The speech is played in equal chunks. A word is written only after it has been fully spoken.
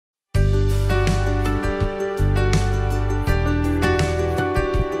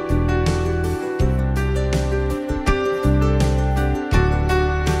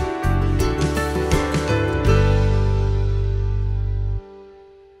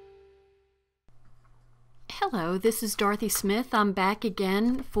Hello, this is Dorothy Smith. I'm back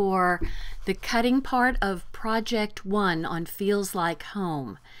again for the cutting part of Project 1 on Feels Like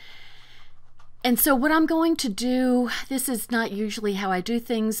Home. And so what I'm going to do, this is not usually how I do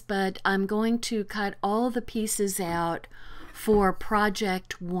things, but I'm going to cut all the pieces out for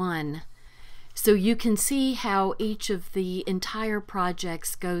Project 1 so you can see how each of the entire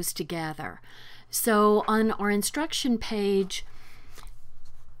projects goes together. So on our instruction page,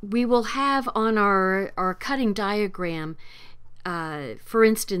 we will have on our cutting diagram, for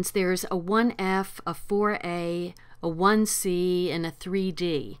instance, there's a 1F, a 4A, a 1C, and a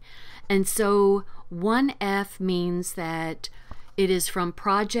 3D. And so 1F means that it is from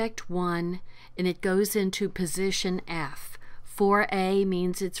Project 1 and it goes into position F. 4A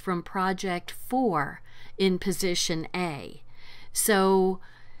means it's from Project 4 in position A. So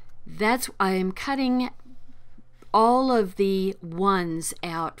I am cutting all of the ones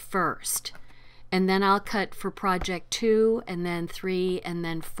out first, and then I'll cut for Project 2 and then 3 and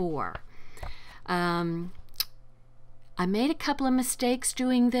then 4. I made a couple of mistakes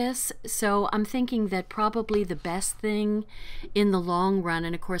doing this, so I'm thinking that probably the best thing in the long run,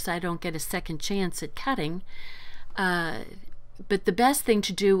 and of course I don't get a second chance at cutting, but the best thing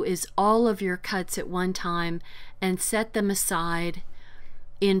to do is all of your cuts at one time and set them aside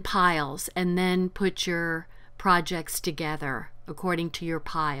in piles, and then put your projects together according to your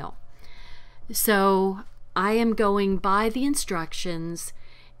pile. So I am going by the instructions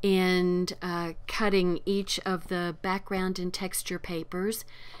and cutting each of the background and texture papers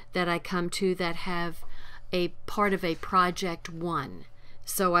that I come to that have a part of a Project 1.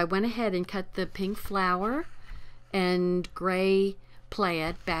 So I went ahead and cut the pink flower and gray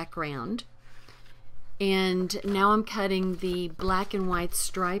plaid background, and now I'm cutting the black and white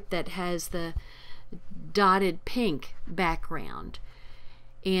stripe that has the dotted pink background,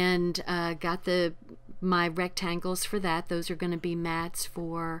 and got my rectangles for that. Those are going to be mats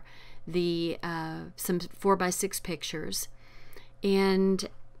for the some 4x6 pictures, and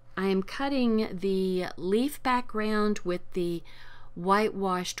I am cutting the leaf background with the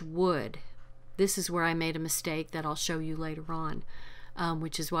whitewashed wood. This is where I made a mistake that I'll show you later on,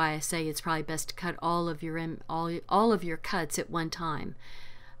 which is why I say it's probably best to cut all of your cuts at one time.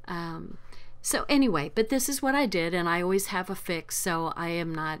 So anyway, but this is what I did, and I always have a fix, so I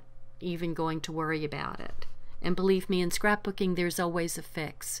am not even going to worry about it. And believe me, in scrapbooking there's always a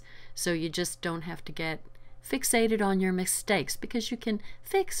fix, so you just don't have to get fixated on your mistakes, because you can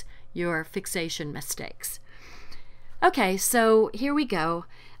fix your fixation mistakes. Okay, so here we go.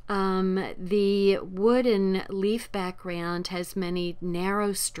 The wood and leaf background has many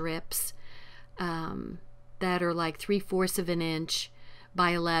narrow strips that are like 3/4 of an inch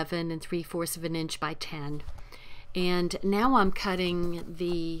by 11 and 3/4 of an inch by 10. And now I'm cutting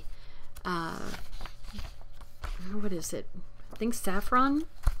the what is it? I think saffron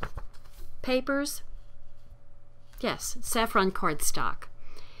papers. Yes, saffron cardstock.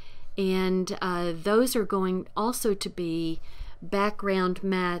 And those are going also to be background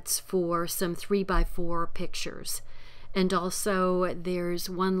mats for some 3x4 pictures. And also there's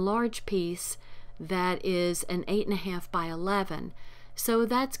one large piece that is an 8.5 by 11. So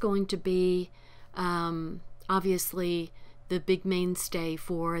that's going to be obviously the big mainstay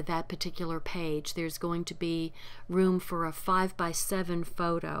for that particular page. There's going to be room for a 5x7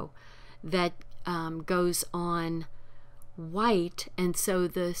 photo that goes on white, and so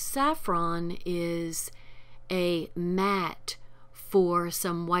the saffron is a mat for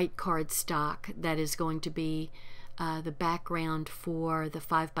some white cardstock that is going to be the background for the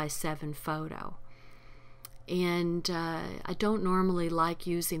 5x7 photo. And I don't normally like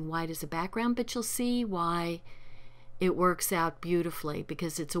using white as a background, but you'll see why it works out beautifully,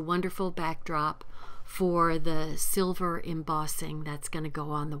 because it's a wonderful backdrop for the silver embossing that's going to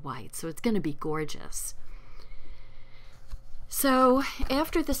go on the white. So it's going to be gorgeous. So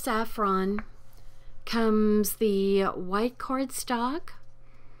after the saffron comes the white cardstock,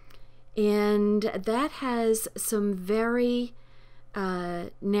 and that has some very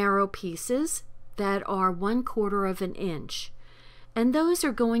narrow pieces that are 1/4 of an inch, and those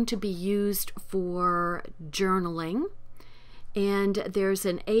are going to be used for journaling. And there's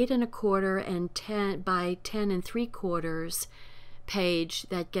an 8.25 and 10 by 10 3/4 page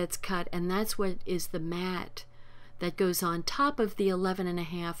that gets cut, and that's what is the mat that goes on top of the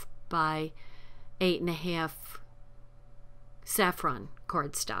 11.5 by 8.5 saffron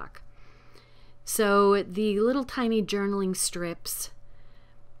cardstock. So the little tiny journaling strips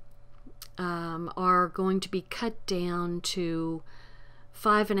are going to be cut down to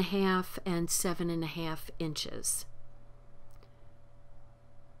 5.5 and 7.5 inches.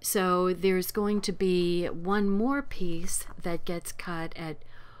 So there's going to be one more piece that gets cut at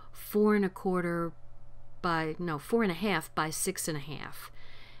 4.25 by, no, 4.5 by 6.5.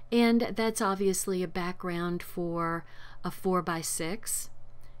 And that's obviously a background for a 4 by 6.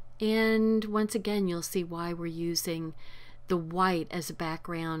 And once again, you'll see why we're using the white as a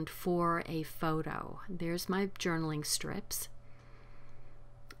background for a photo. There's my journaling strips.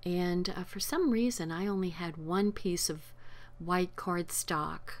 And for some reason, I only had one piece of white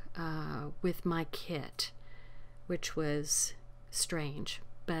cardstock with my kit, which was strange.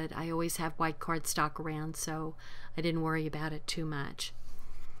 But I always have white cardstock around, so I didn't worry about it too much.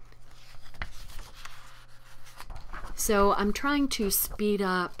 So I'm trying to speed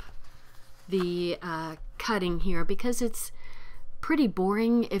up the cutting here because it's pretty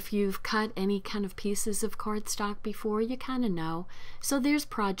boring. If you've cut any kind of pieces of cardstock before, you kind of know. So there's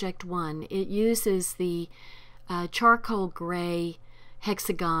project 1. It uses the charcoal gray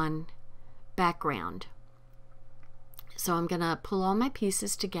hexagon background. So I'm gonna pull all my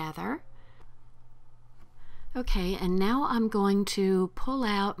pieces together. Okay, and now I'm going to pull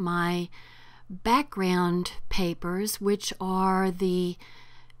out my background papers, which are the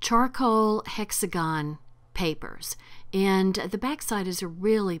charcoal hexagon papers. And the backside is a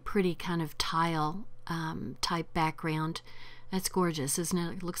really pretty kind of tile type background. That's gorgeous, isn't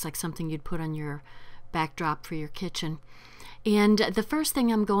it? It looks like something you'd put on your backdrop for your kitchen. And the first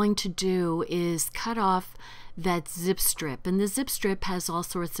thing I'm going to do is cut off that zip strip. And the zip strip has all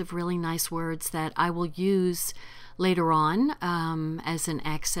sorts of really nice words that I will use later on as an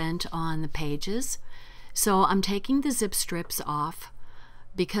accent on the pages. So I'm taking the zip strips off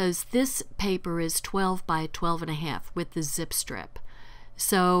because this paper is 12 by 12.5 with the zip strip.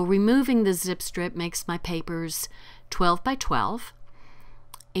 So removing the zip strip makes my papers 12 by 12.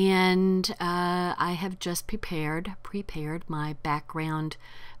 And I have just prepared my background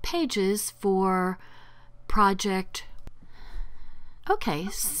pages for project. Okay,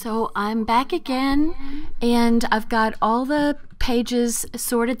 so I'm back again, and I've got all the pages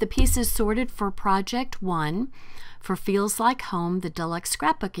sorted, the pieces sorted for project 1 for Feels Like Home, the Deluxe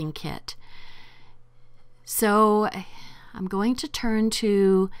Scrapbooking Kit. So I'm going to turn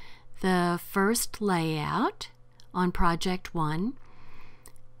to the first layout on project 1.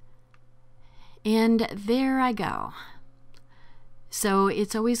 And there I go. So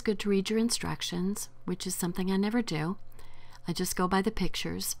it's always good to read your instructions, which is something I never do. I just go by the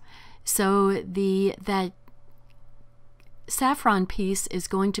pictures. So that saffron piece is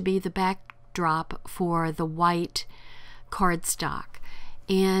going to be the backdrop for the white cardstock.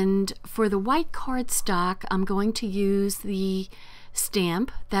 And for the white cardstock, I'm going to use the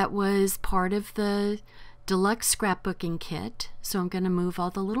stamp that was part of the Deluxe Scrapbooking Kit. So I'm going to move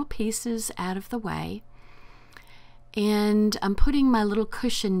all the little pieces out of the way. And I'm putting my little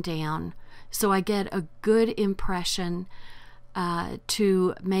cushion down so I get a good impression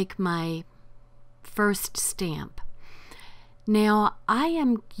to make my first stamp. Now I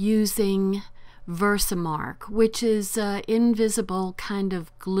am using Versamark, which is invisible kind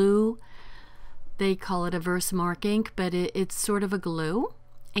of glue. They call it a Versamark ink, but it's sort of a glue.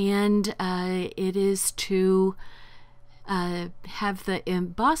 And it is to have the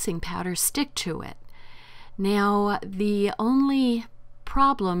embossing powder stick to it. Now, the only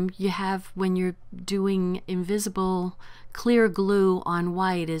problem you have when you're doing invisible clear glue on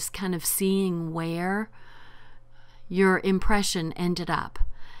white is kind of seeing where your impression ended up.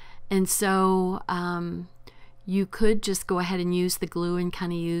 And so you could just go ahead and use the glue and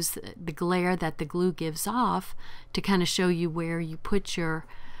kind of use the glare that the glue gives off to kind of show you where you put your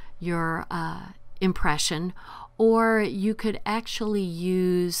impression, or you could actually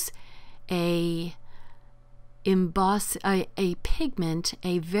use a pigment,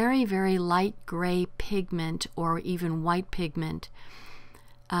 a very, very light gray pigment or even white pigment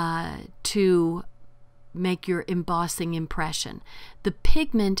to make your embossing impression. The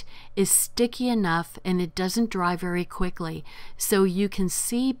pigment is sticky enough and it doesn't dry very quickly, so you can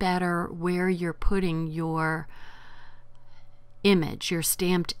see better where you're putting your image, your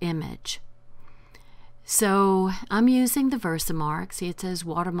stamped image. So I'm using the Versamark. See, it says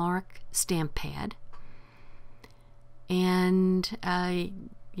Watermark Stamp Pad. And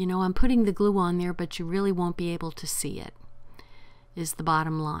you know, I'm putting the glue on there, but you really won't be able to see it, is the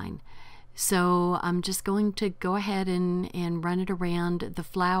bottom line. So I'm just going to go ahead and run it around the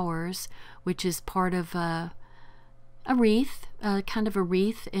flowers, which is part of a wreath, kind of a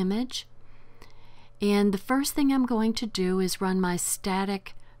wreath image. And the first thing I'm going to do is run my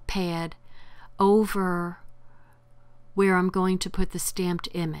static pad over where I'm going to put the stamped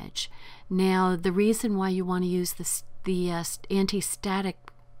image. Now, the reason why you want to use the anti-static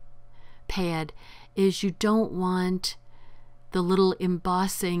pad is you don't want the little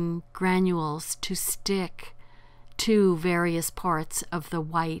embossing granules to stick to various parts of the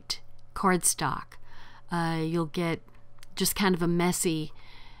white cardstock. You'll get just kind of a messy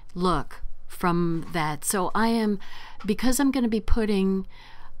look from that. So because I'm going to be putting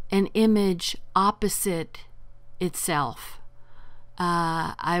an image opposite itself,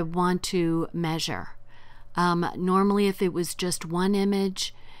 I want to measure. Normally if it was just one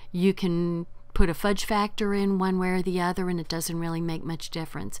image, you can put a fudge factor in one way or the other and it doesn't really make much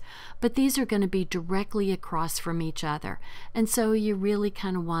difference. But these are going to be directly across from each other, and so you really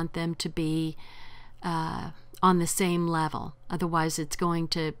kind of want them to be on the same level. Otherwise it's going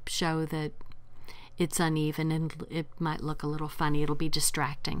to show that it's uneven and it might look a little funny. It'll be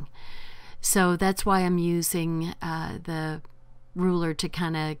distracting. So that's why I'm using the ruler to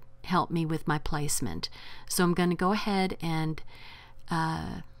kind of help me with my placement. So I'm going to go ahead and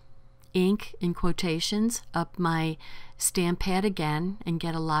ink, in quotations, up my stamp pad again and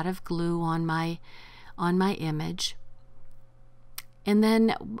get a lot of glue on my image. And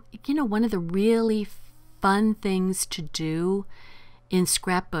then, you know, one of the really fun things to do in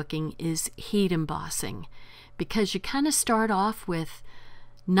scrapbooking is heat embossing, because you kind of start off with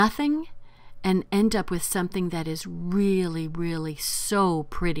nothing and end up with something that is really, really so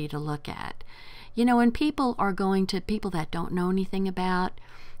pretty to look at. You know, and people that don't know anything about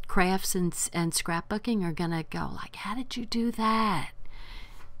crafts and scrapbooking are gonna go like, how did you do that?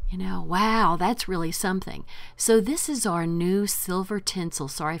 You know, wow, that's really something. So this is our new silver tinsel,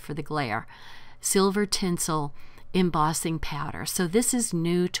 sorry for the glare, silver tinsel embossing powder. So this is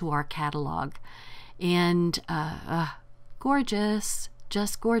new to our catalog, and gorgeous,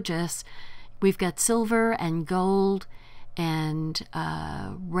 just gorgeous. We've got silver and gold and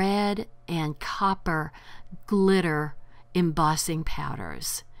red and copper glitter embossing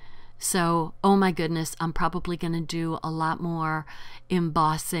powders. So, oh my goodness, I'm probably going to do a lot more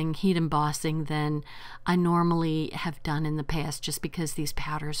embossing, heat embossing, than I normally have done in the past, just because these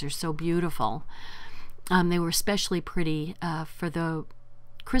powders are so beautiful. They were especially pretty for the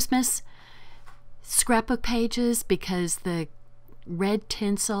Christmas scrapbook pages, because the red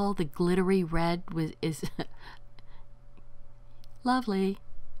tinsel, the glittery red, is lovely,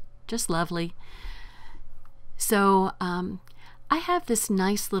 just lovely. So I have this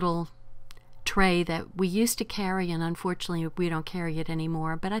nice little tray that we used to carry, and unfortunately we don't carry it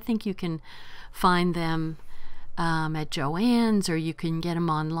anymore, but I think you can find them at Joann's, or you can get them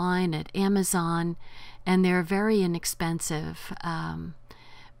online at Amazon, and they're very inexpensive.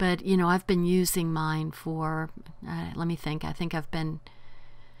 But you know, I've been using mine for let me think, I think I've been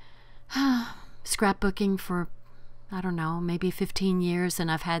scrapbooking for, I don't know, maybe 15 years, and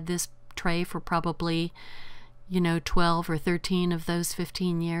I've had this tray for probably, you know, 12 or 13 of those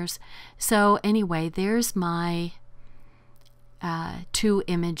 15 years. So anyway, there's my 2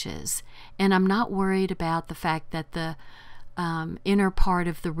 images, and I'm not worried about the fact that the inner part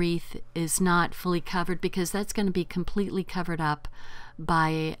of the wreath is not fully covered, because that's going to be completely covered up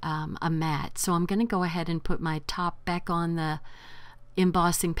by a mat. So I'm going to go ahead and put my top back on the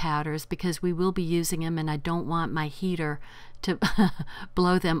embossing powders, because we will be using them, and I don't want my heater to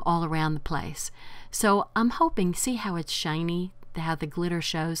blow them all around the place. So I'm hoping, see how it's shiny, how the glitter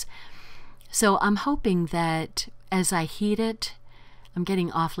shows. So I'm hoping that as I heat it, I'm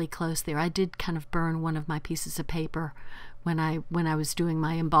getting awfully close there. I did kind of burn one of my pieces of paper when I was doing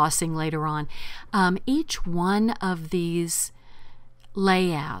my embossing later on. Each one of these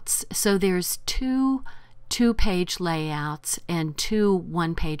layouts, so there's 2 2-page layouts and 2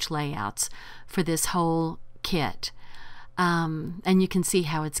 1-page layouts for this whole kit. And you can see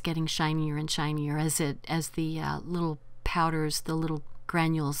how it's getting shinier and shinier as the little powders, the little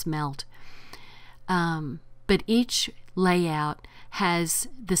granules melt. But each layout has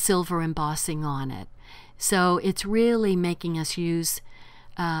the silver embossing on it. So it's really making us use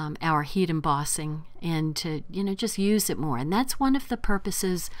our heat embossing, and to, you know, just use it more. And that's one of the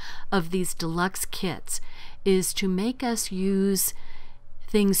purposes of these deluxe kits, is to make us use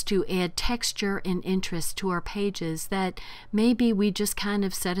things to add texture and interest to our pages that maybe we just kind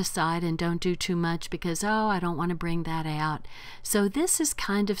of set aside and don't do too much because, oh, I don't want to bring that out. So this is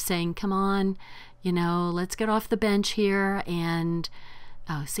kind of saying, come on, you know, let's get off the bench here, and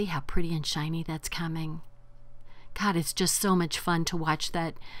oh, see how pretty and shiny that's coming. God, it's just so much fun to watch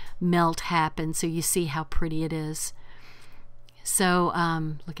that melt happen, so you see how pretty it is. So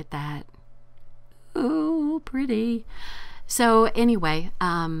look at that. Ooh, pretty. So anyway,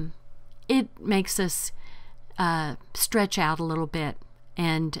 it makes us stretch out a little bit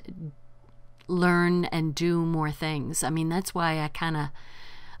and learn and do more things. I mean, that's why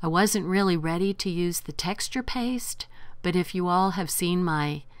I wasn't really ready to use the texture paste, but if you all have seen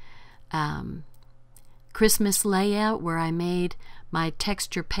my Christmas layout where I made my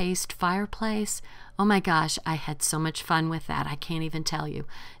texture paste fireplace, oh my gosh, I had so much fun with that. I can't even tell you.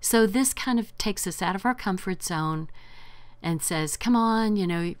 So this kind of takes us out of our comfort zone and says, come on, you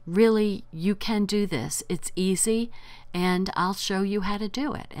know, really, you can do this. It's easy, and I'll show you how to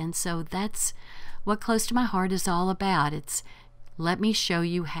do it. And so that's what Close to My Heart is all about. It's let me show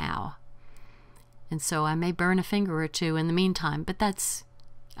you how. And so I may burn a finger or two in the meantime, but that's,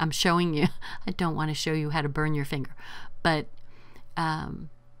 I'm showing you. I don't want to show you how to burn your finger, but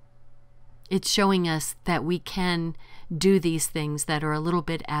it's showing us that we can do these things that are a little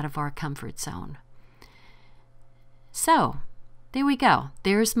bit out of our comfort zone. So there we go.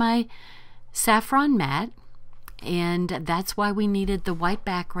 There's my saffron mat, and that's why we needed the white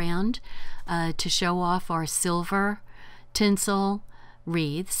background to show off our silver tinsel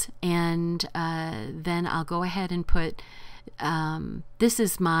wreaths. And then I'll go ahead and put this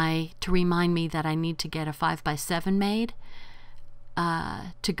is to remind me that I need to get a 5x7 made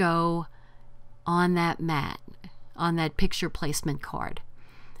to go on that mat, on that picture placement card.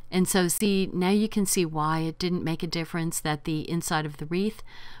 And so see, now you can see why it didn't make a difference that the inside of the wreath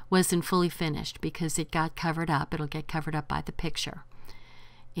wasn't fully finished, because it got covered up. It'll get covered up by the picture.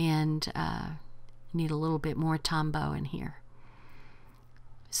 And need a little bit more Tombow in here.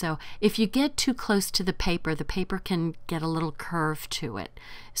 So if you get too close to the paper can get a little curve to it.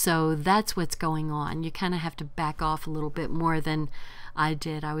 So that's what's going on. You kind of have to back off a little bit more than I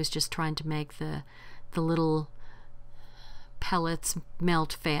did. I was just trying to make the little pellets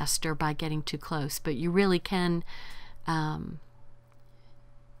melt faster by getting too close, but you really can burn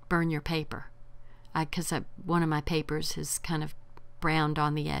your paper. Because one of my papers is kind of browned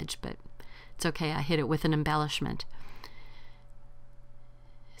on the edge, but it's okay. I hit it with an embellishment.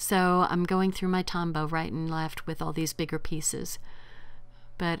 So I'm going through my Tombow right and left with all these bigger pieces.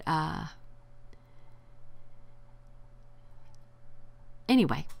 But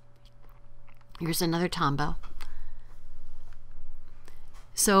anyway, here's another Tombow.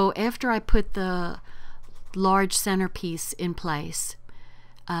 So after I put the large centerpiece in place,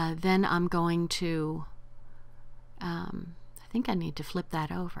 then I'm going to, I think I need to flip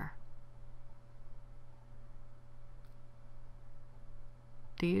that over.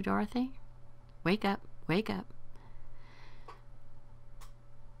 Do you, Dorothy? Wake up, wake up.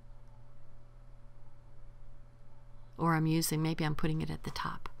 Or maybe I'm putting it at the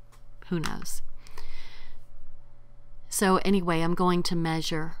top. Who knows? So anyway, I'm going to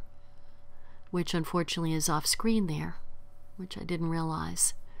measure, which unfortunately is off screen there, which I didn't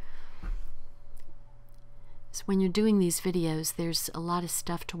realize. So when you're doing these videos, there's a lot of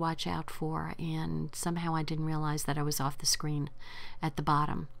stuff to watch out for, and somehow I didn't realize that I was off the screen at the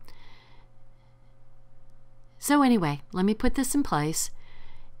bottom. So anyway, let me put this in place,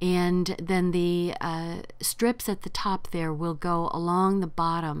 and then the strips at the top there will go along the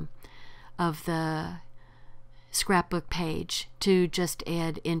bottom of the scrapbook page to just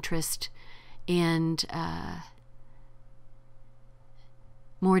add interest and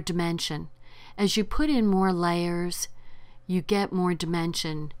more dimension. As you put in more layers, you get more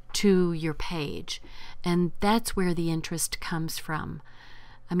dimension to your page, and that's where the interest comes from.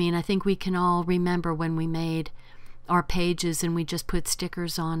 I mean, I think we can all remember when we made our pages and we just put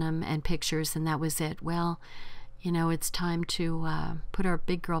stickers on them and pictures and that was it. Well, you know, it's time to put our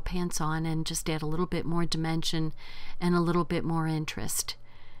big girl pants on and just add a little bit more dimension and a little bit more interest,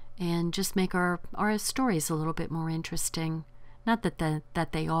 and just make our stories a little bit more interesting. Not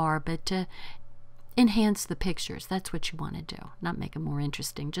that they are, but to enhance the pictures. That's what you want to do. Not make them more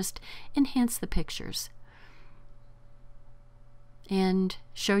interesting. Just enhance the pictures and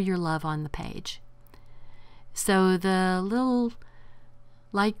show your love on the page. So the little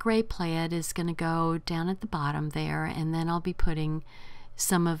light gray plaid is going to go down at the bottom there, and then I'll be putting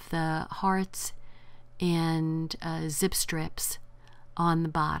some of the hearts and zip strips on the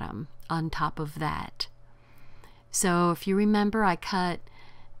bottom on top of that. So if you remember, I cut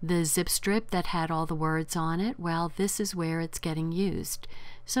the zip strip that had all the words on it. Well, this is where it's getting used.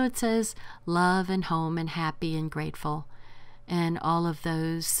 So it says love and home and happy and grateful, and all of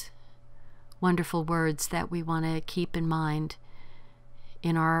those wonderful words that we want to keep in mind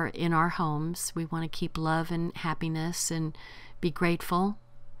in our homes. We want to keep love and happiness and be grateful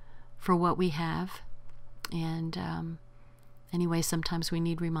for what we have. And anyway, sometimes we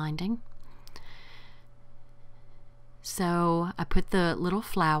need reminding. So I put the little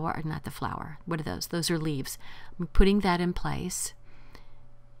flower, or not the flower, what are those? Those are leaves. I'm putting that in place,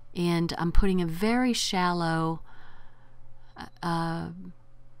 and I'm putting a very shallow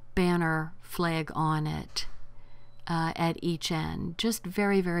banner flag on it at each end. Just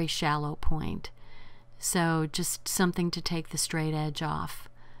very, very shallow point. So just something to take the straight edge off,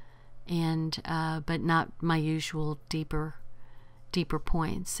 and but not my usual deeper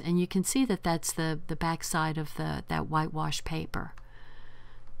points. And you can see that that's the back side of that whitewash paper.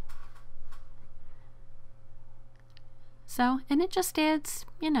 So, and it just adds,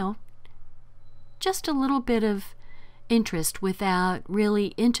 you know, just a little bit of interest without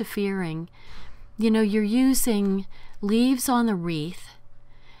really interfering. You know, you're using leaves on the wreath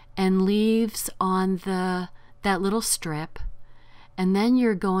and leaves on that little strip, and then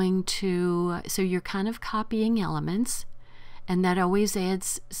you're going to, so you're kind of copying elements, and that always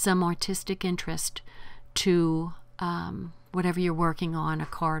adds some artistic interest to whatever you're working on, a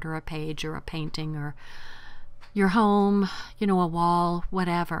card or a page or a painting or your home, you know, a wall,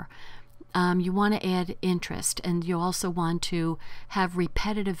 whatever. You want to add interest, and you also want to have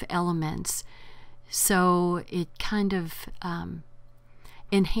repetitive elements, so it kind of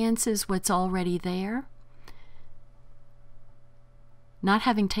enhances what's already there. Not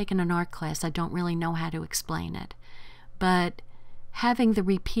having taken an art class, I don't really know how to explain it, but having the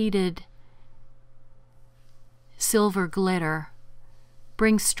repeated silver glitter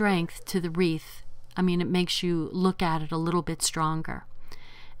brings strength to the wreath. I mean, it makes you look at it a little bit stronger.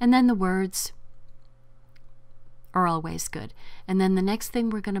 And then the words are always good. And then the next thing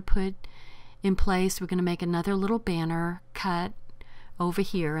we're going to put in place, we're going to make another little banner cut over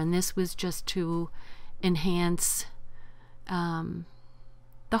here, and this was just to enhance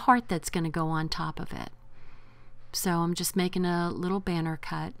the heart that's going to go on top of it. So I'm just making a little banner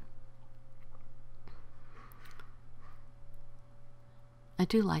cut. I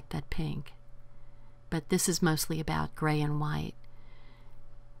do like that pink, but this is mostly about gray and white.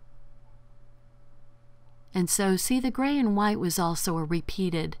 And so see, the gray and white was also a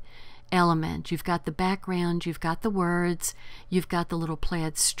repeated element. You've got the background, you've got the words, you've got the little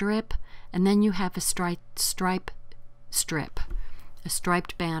plaid strip, and then you have a striped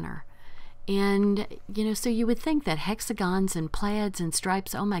banner. And, you know, so you would think that hexagons and plaids and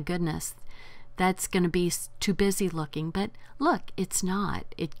stripes, oh my goodness, that's going to be too busy looking. But look, it's not.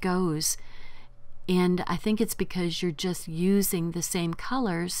 It goes. And I think it's because you're just using the same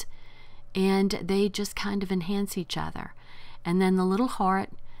colors, and they just kind of enhance each other. And then the little heart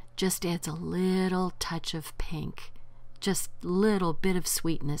just adds a little touch of pink, just a little bit of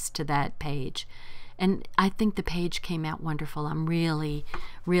sweetness to that page. And I think the page came out wonderful. I'm really,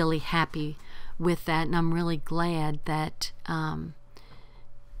 really happy with that, and I'm really glad that, you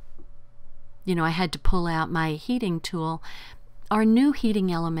know, I had to pull out my heating tool. Our new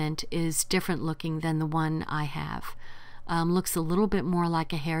heating element is different looking than the one I have. Looks a little bit more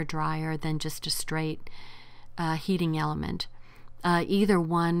like a hair dryer than just a straight heating element. Either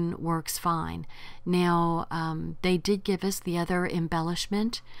one works fine. Now, they did give us the other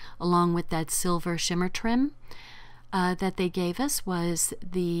embellishment along with that silver shimmer trim that they gave us, was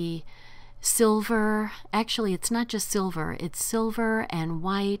the silver. Actually, it's not just silver, it's silver and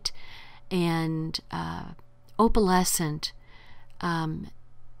white and opalescent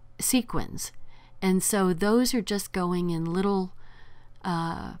sequins. And so those are just going in little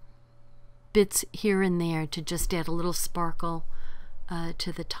bits here and there to just add a little sparkle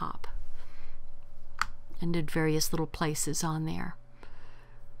to the top, and did various little places on there.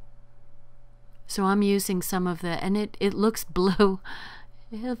 So I'm using some of the, and it looks blue.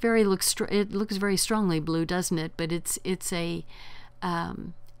 It looks very strongly blue, doesn't it? But it's a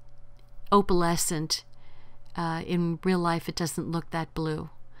opalescent. In real life, it doesn't look that blue.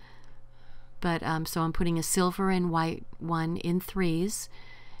 But so I'm putting a silver and white one in threes,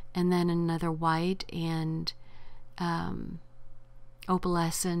 and then another white and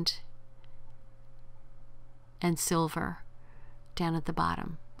opalescent and silver down at the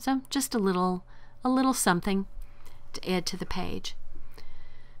bottom. So just a little something to add to the page.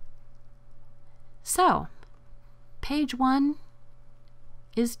 So page 1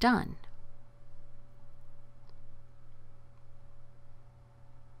 is done.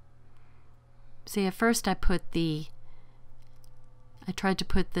 See, at first I tried to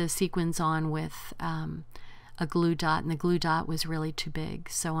put the sequins on with a glue dot, and the glue dot was really too big,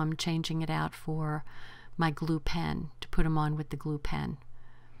 so I'm changing it out for my glue pen to put them on with the glue pen,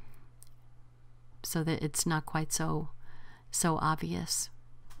 so that it's not quite so obvious.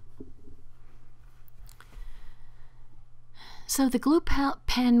 So the glue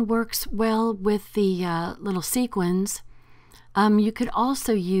pen works well with the little sequins. You could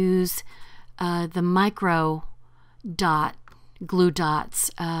also use the micro dot glue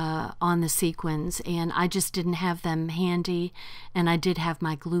dots on the sequins, and I just didn't have them handy, and I did have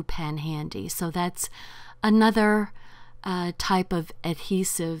my glue pen handy. So that's another type of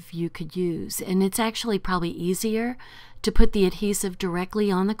adhesive you could use, and it's actually probably easier to put the adhesive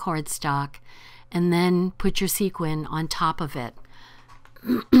directly on the cardstock and then put your sequin on top of it.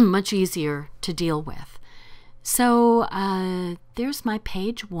 Much easier to deal with. So there's my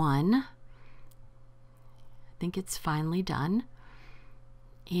page 1. I think it's finally done.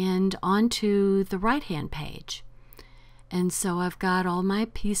 And onto the right hand page. And so I've got all my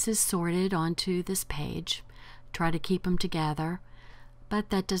pieces sorted onto this page. Try to keep them together, but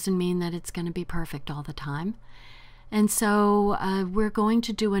that doesn't mean that it's going to be perfect all the time. And so we're going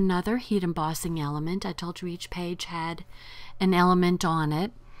to do another heat embossing element. I told you each page had an element on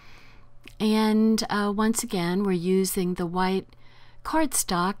it. And once again, we're using the white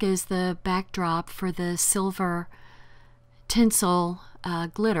cardstock as the backdrop for the silver tinsel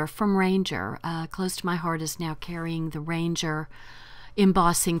glitter from Ranger. Close to my heart is now carrying the Ranger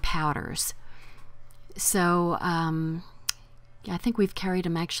embossing powders. So I think we've carried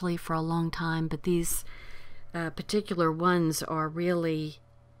them actually for a long time, but these particular ones are really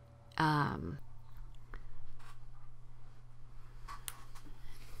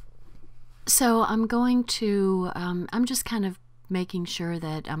so I'm going to I'm just kind of making sure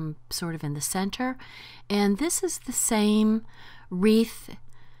that I'm sort of in the center, and this is the same wreath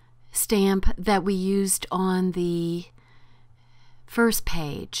stamp that we used on the first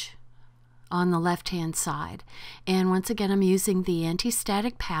page on the left hand side. And once again, I'm using the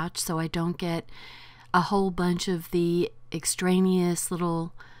anti-static pouch so I don't get a whole bunch of the extraneous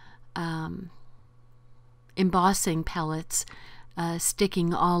little embossing pellets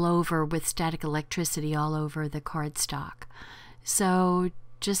sticking all over with static electricity all over the cardstock. So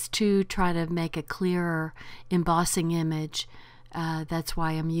just to try to make a clearer embossing image, that's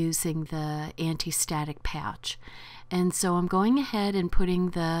why I'm using the anti-static pouch. And so I'm going ahead and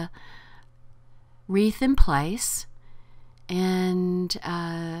putting the wreath in place, and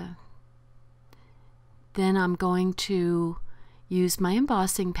then I'm going to use my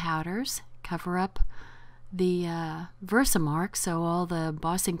embossing powders, cover up the Versamark so all the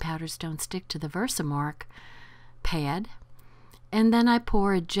embossing powders don't stick to the Versamark pad, and then I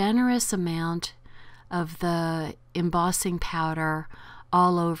pour a generous amount of the embossing powder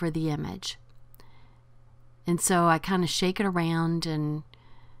all over the image. And so I kind of shake it around and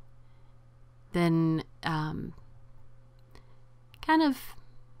then kind of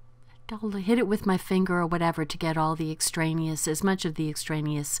I'll hit it with my finger or whatever to get all the extraneous, as much of the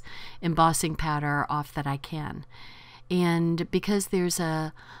extraneous embossing powder off that I can. And because there's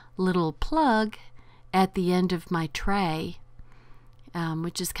a little plug at the end of my tray,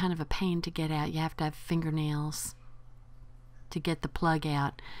 which is kind of a pain to get out, you have to have fingernails to get the plug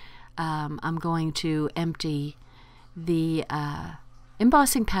out, I'm going to empty the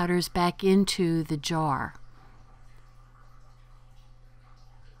embossing powders back into the jar.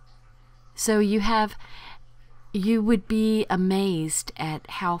 So you would be amazed at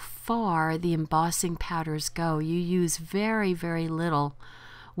how far the embossing powders go. You use very, very little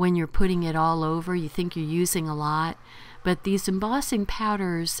when you're putting it all over. You think you're using a lot, but these embossing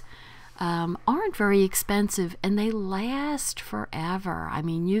powders aren't very expensive, and they last forever. I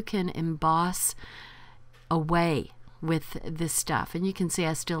mean, you can emboss away with this stuff, and you can see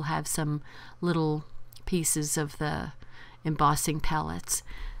I still have some little pieces of the embossing pellets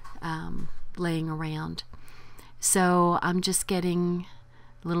laying around. So I'm just getting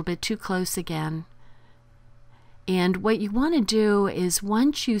a little bit too close again. And what you want to do is,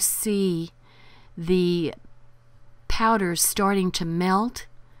 once you see the powders starting to melt,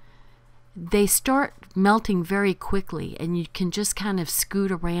 they start melting very quickly, and you can just kind of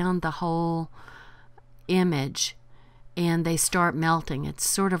scoot around the whole image and they start melting. It's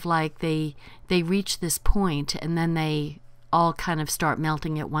sort of like they reach this point and then they all kind of start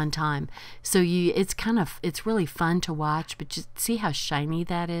melting at one time. So it's really fun to watch, but just see how shiny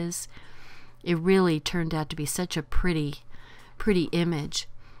that is. It really turned out to be such a pretty image.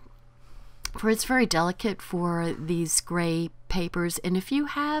 For it's very delicate for these gray papers. And if you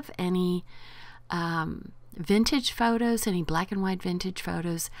have any vintage photos, any black and white vintage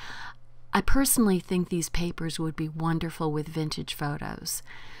photos, I personally think these papers would be wonderful with vintage photos.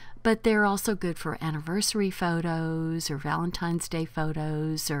 But they're also good for anniversary photos or Valentine's Day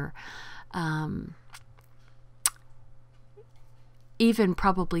photos, or even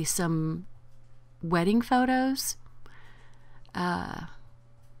probably some wedding photos. That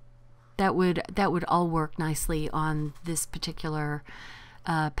would all work nicely on this particular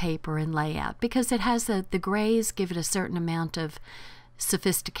paper and layout, because it has the grays give it a certain amount of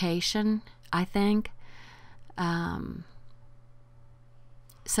sophistication, I think.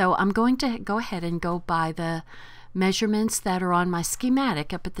 So I'm going to go ahead and go by the measurements that are on my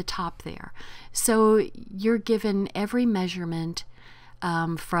schematic up at the top there. So you're given every measurement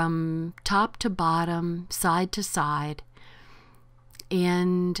from top to bottom, side to side,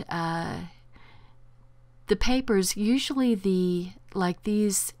 and the papers, usually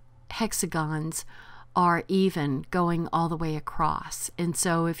these hexagons are even going all the way across, and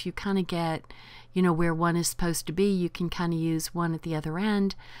so if you kind of get where one is supposed to be, you can kind of use one at the other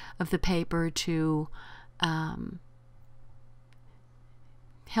end of the paper to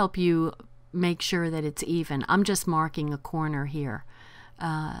help you make sure that it's even. I'm just marking a corner here,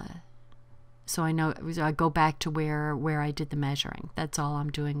 so I know I go back to where I did the measuring. That's all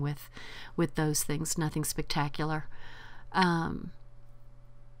I'm doing with those things. Nothing spectacular.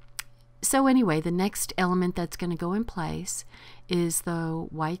 So anyway, the next element that's going to go in place is the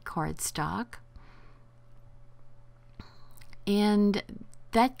white cardstock, and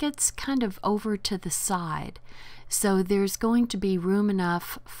that gets kind of over to the side. So there's going to be room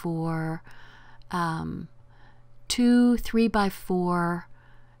enough for 2 3x4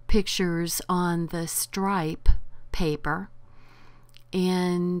 pictures on the stripe paper,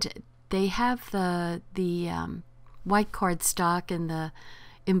 and they have the white cardstock and the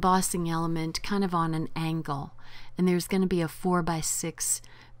embossing element kind of on an angle, and there's going to be a 4x6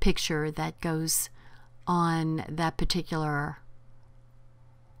 picture that goes on that particular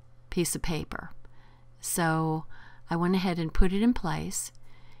piece of paper. So I went ahead and put it in place,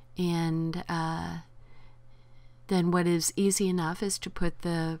 and then what is easy enough is to put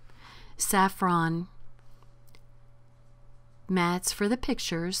the saffron mats for the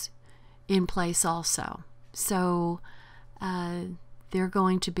pictures in place also. So they're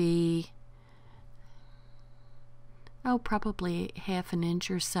going to be probably ½ an inch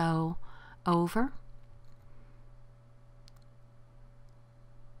or so over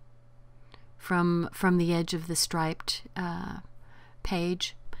from the edge of the striped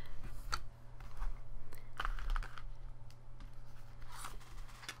page.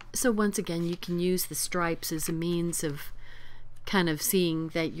 So once again, you can use the stripes as a means of kind of seeing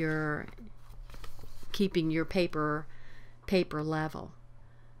that you're keeping your paper level.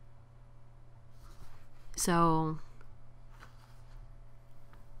 So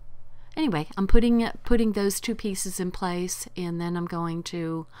anyway, I'm putting those two pieces in place, and then I'm going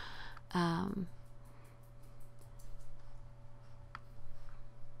to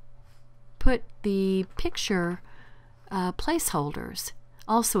put the picture placeholders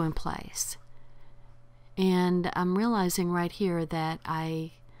also in place. And I'm realizing right here that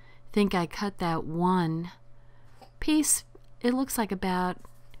I think I cut that one piece, it looks like about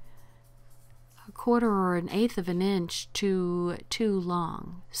 1/4 or 1/8 of an inch too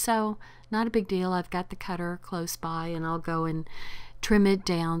long. So not a big deal. I've got the cutter close by, and I'll go and trim it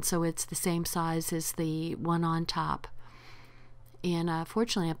down so it's the same size as the one on top. And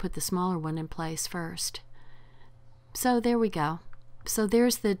fortunately I put the smaller one in place first. So there we go. So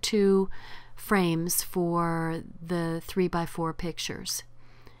there's the two frames for the 3x4 pictures.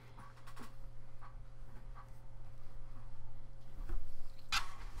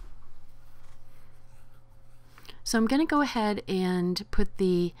 So I'm going to go ahead and put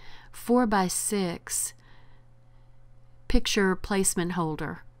the 4x6 picture placement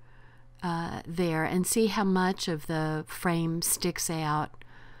holder there, and see how much of the frame sticks out,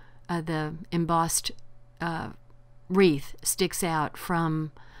 the embossed wreath sticks out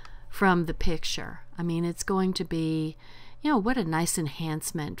from the picture. I mean, it's going to be, what a nice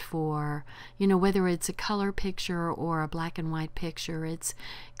enhancement for, whether it's a color picture or a black and white picture, it's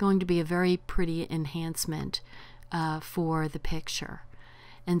going to be a very pretty enhancement for the picture.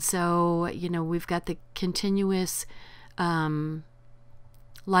 And so, we've got the continuous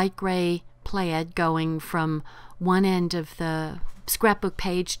light gray plaid going from one end of the scrapbook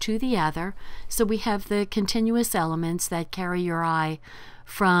page to the other. So we have the continuous elements that carry your eye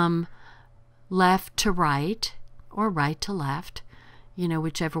from left to right, or right to left,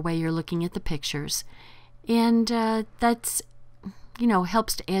 whichever way you're looking at the pictures. And that's,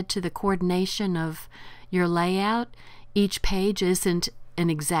 helps to add to the coordination of your layout. Each page isn't an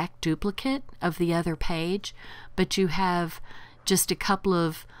exact duplicate of the other page, but you have just a couple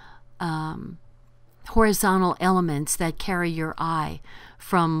of horizontal elements that carry your eye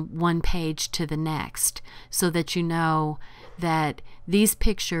from one page to the next, so that you know that these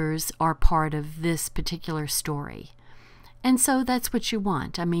pictures are part of this particular story. And so that's what you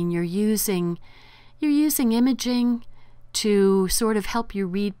want. I mean, you're using imaging to sort of help you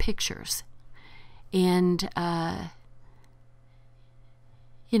read pictures. And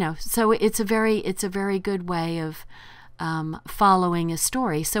you know, so it's a very good way of following a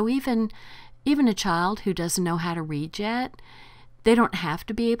story. So even a child who doesn't know how to read yet, they don't have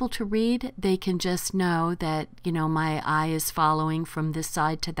to be able to read. They can just know that, you know, my eye is following from this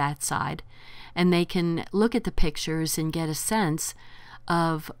side to that side, and they can look at the pictures and get a sense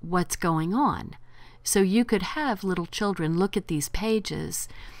of what's going on. So you could have little children look at these pages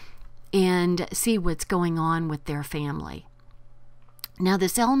and see what's going on with their family. Now,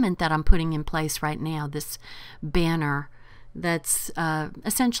 this element that I'm putting in place right now, this banner that's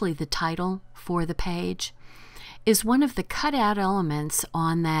essentially the title for the page, is one of the cutout elements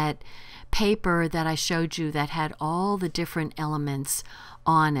on that paper that I showed you that had all the different elements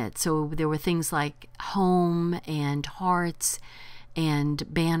on it. So there were things like home and hearts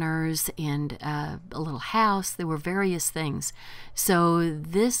and banners and a little house. There were various things. So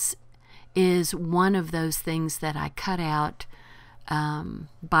this is one of those things that I cut out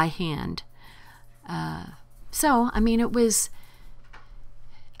by hand. So, I mean, it was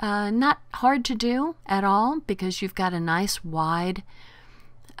not hard to do at all, because you've got a nice wide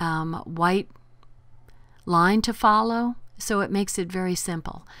white line to follow, so it makes it very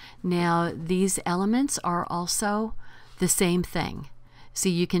simple. Now, these elements are also the same thing. So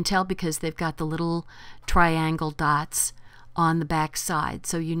you can tell because they've got the little triangle dots on the back side,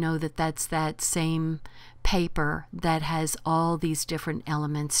 so you know that that's that same paper that has all these different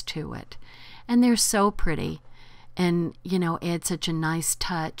elements to it. And they're so pretty, and, you know, add such a nice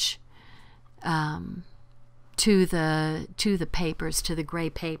touch to the papers, to the gray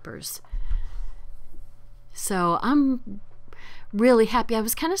papers. So I'm really happy. I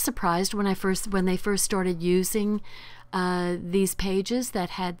was kind of surprised when they first started using these pages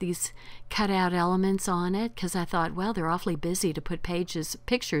that had these cutout elements on it, because I thought, well, they're awfully busy to put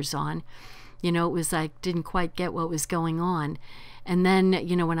pictures on. You know, it was like, didn't quite get what was going on. And then,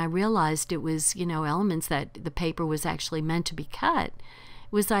 you know, when I realized it was, you know, elements that the paper was actually meant to be cut,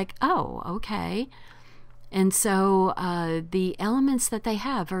 it was like, oh, okay. And so the elements that they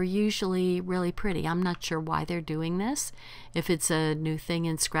have are usually really pretty. I'm not sure why they're doing this. If it's a new thing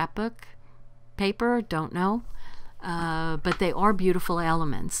in scrapbook paper, don't know. But they are beautiful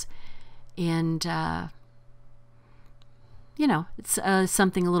elements. And you know, it's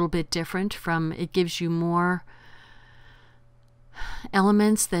something a little bit different from, it gives you more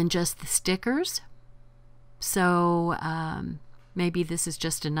elements than just the stickers. So maybe this is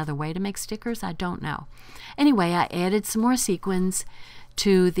just another way to make stickers. I don't know. Anyway, I added some more sequins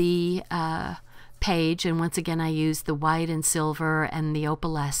to the page, and once again I used the white and silver and the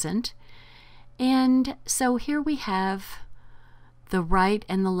opalescent. And so here we have the right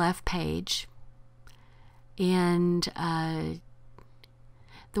and the left page. And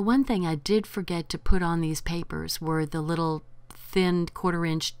the one thing I did forget to put on these papers were the little thin 1/4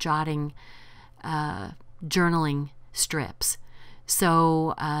 inch jotting journaling strips.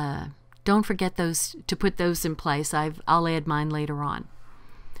 So don't forget to put those in place. I'll add mine later on.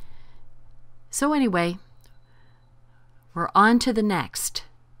 So anyway, we're on to the next.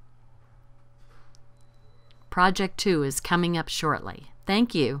 Project 2 is coming up shortly.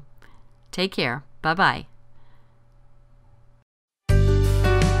 Thank you. Take care. Bye-bye.